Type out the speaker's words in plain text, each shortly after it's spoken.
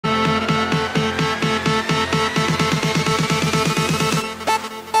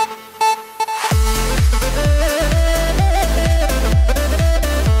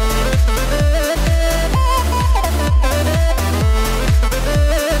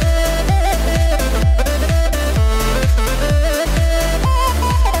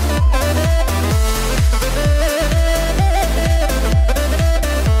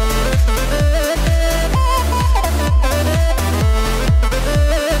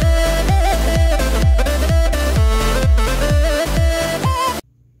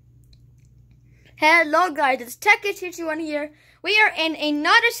Hello guys, it's TechHH1 here. We are in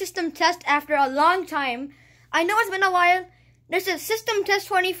another system test after a long time. I know it's been a while. This is system test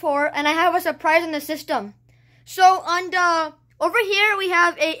 24 and I have a surprise in the system. So on the over here we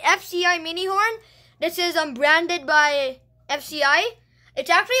have a FCI mini horn. This is branded by FCI.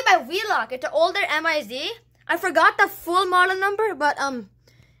 It's actually by Wheelock. It's an older MIZ. I forgot the full model number, but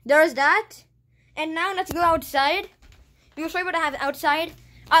there's that. And now let's go outside. We'll show you what I have outside.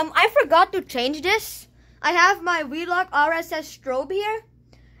 I forgot to change this. I have my Wheelock RSS strobe here.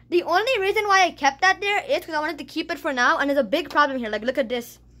 The only reason why I kept that there is because I wanted to keep it for now. And there's a big problem here. Like, look at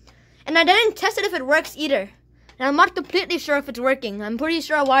this. And I didn't test it if it works either. And I'm not completely sure if it's working. I'm pretty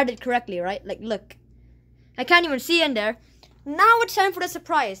sure I wired it correctly, right? Like, look. I can't even see in there. Now it's time for the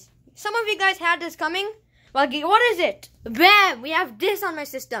surprise. Some of you guys had this coming. Well, what is it? Bam! We have this on my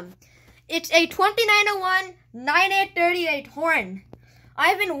system. It's a 2901 9838 horn.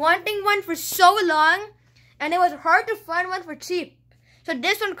 I've been wanting one for so long, and it was hard to find one for cheap. So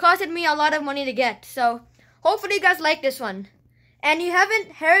this one costed me a lot of money to get. So hopefully you guys like this one. And you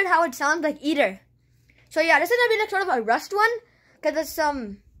haven't heard how it sounds like either. So yeah, this is gonna be like sort of a rust one, because it's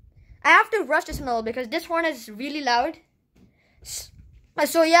I have to rust this one a little because this horn is really loud.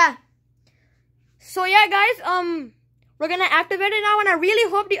 So yeah guys, we're gonna activate it now, and I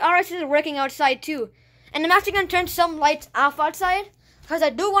really hope the RSS is working outside too. And I'm actually gonna turn some lights off outside because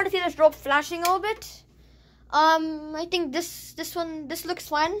I do want to see the strobe flashing a little bit. I think this looks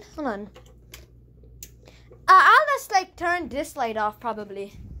fine. Hold on. I'll just like turn this light off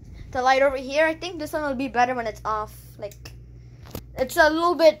probably. The light over here. I think this one will be better when it's off. Like, it's a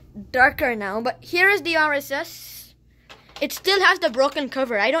little bit darker now, but here is the RSS. It still has the broken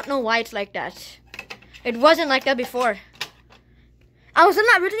cover. I don't know why it's like that. It wasn't like that before. I was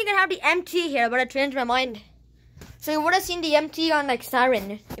not originally gonna have the MT here, but I changed my mind. So you would have seen the MT on like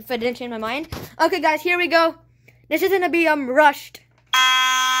Siren if I didn't change my mind. Okay guys, here we go. This is gonna be rushed.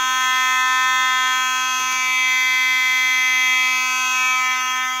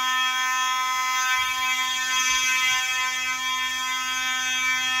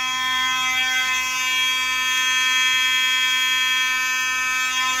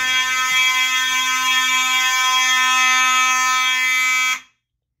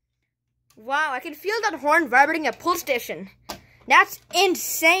 Wow, I can feel that horn vibrating a pull station. That's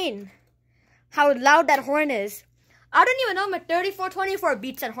insane how loud that horn is. I don't even know my 3424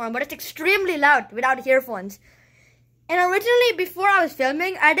 beats that horn, but it's extremely loud without earphones. And originally, before I was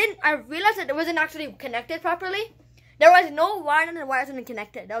filming, I realized that it wasn't actually connected properly. There was no wire and the wire wasn't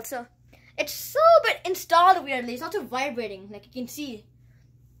connected. Also, it's so bit installed weirdly. It's also vibrating, like you can see.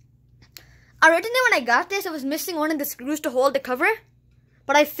 Originally, when I got this, it was missing one of the screws to hold the cover.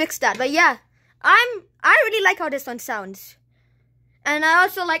 But I fixed that. But yeah, I really like how this one sounds. And I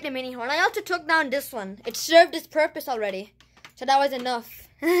also like the mini horn. I also took down this one. It served its purpose already. So that was enough.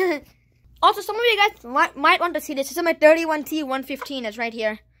 Also, some of you guys might want to see this. This is my 31T115. It's right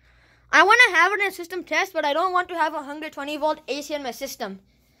here. I want to have it in a system test, but I don't want to have a 120 volt AC in my system.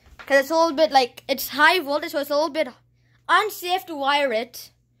 Because it's a little bit like, it's high voltage, so it's a little bit unsafe to wire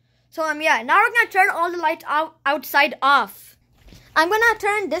it. So yeah, now we're going to turn all the lights outside off. I'm going to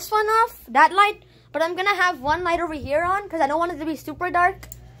turn this one off, that light, but I'm going to have one light over here on because I don't want it to be super dark.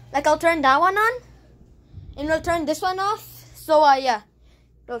 Like, I'll turn that one on, and we'll turn this one off. So, yeah,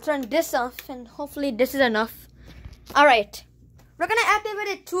 we'll turn this off, and hopefully this is enough. Alright, we're going to activate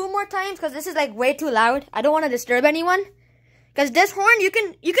it 2 more times because this is, like, way too loud. I don't want to disturb anyone. Because this horn, you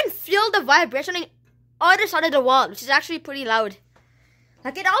can feel the vibration on the other side of the wall, which is actually pretty loud.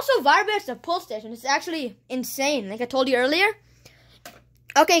 Like, it also vibrates the pull station. It's actually insane, like I told you earlier.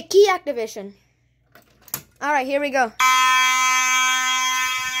 Okay, key activation. Alright, here we go.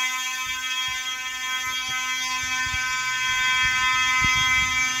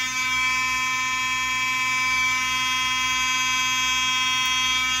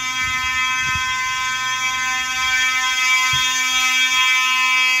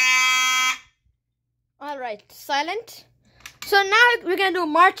 Alright, silent. So now we're gonna do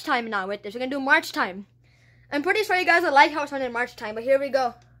march time now with this. We're gonna do march time. I'm pretty sure you guys will like how it sounded in march time, but here we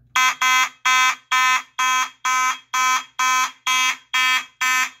go.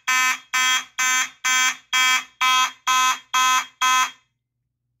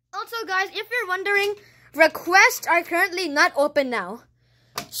 Also guys, if you're wondering, requests are currently not open now.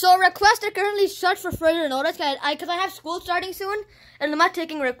 So requests are currently shut for further notice because I have school starting soon, and I'm not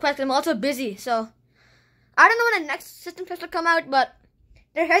taking requests. I'm also busy, so I don't know when the next system test will come out, but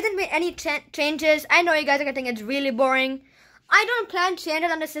there hasn't been any changes. I know you guys are going to think it's really boring. I don't plan changes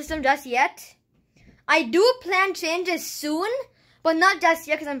on the system just yet. I do plan changes soon, but not just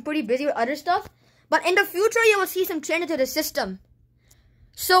yet because I'm pretty busy with other stuff. But in the future, you will see some changes to the system.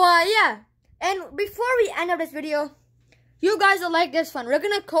 So, yeah. And before we end up this video, you guys will like this one. We're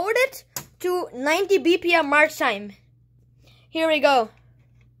going to code it to 90 BPM march time. Here we go.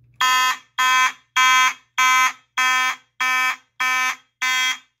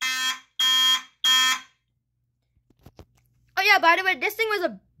 Oh yeah, by the way, this thing was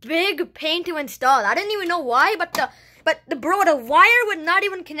a big pain to install. I didn't even know why, but the wire would not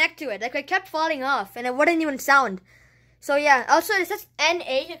even connect to it. Like, it kept falling off, and it wouldn't even sound. So yeah, also it says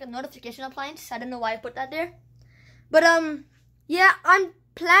NA, like a notification appliance. I don't know why I put that there. But yeah, I'm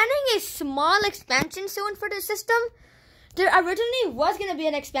planning a small expansion soon for the system. There originally was gonna be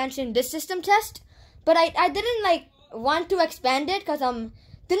an expansion in this system test, but I didn't like want to expand it because then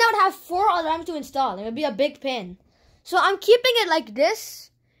I would have 4 alarms to install. It would be a big pain. So I'm keeping it like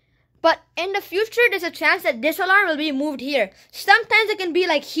this. But in the future, there's a chance that this alarm will be moved here. Sometimes it can be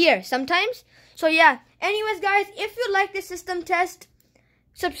like here, sometimes. So yeah, anyways guys, if you like this system test,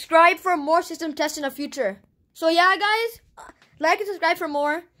 subscribe for more system tests in the future. So yeah guys, like and subscribe for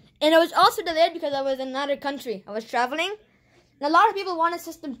more. And it was also delayed because I was in another country. I was traveling. And a lot of people wanted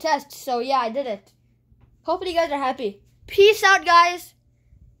system tests, so yeah, I did it. Hopefully you guys are happy. Peace out guys.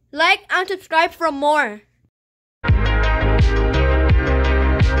 Like and subscribe for more.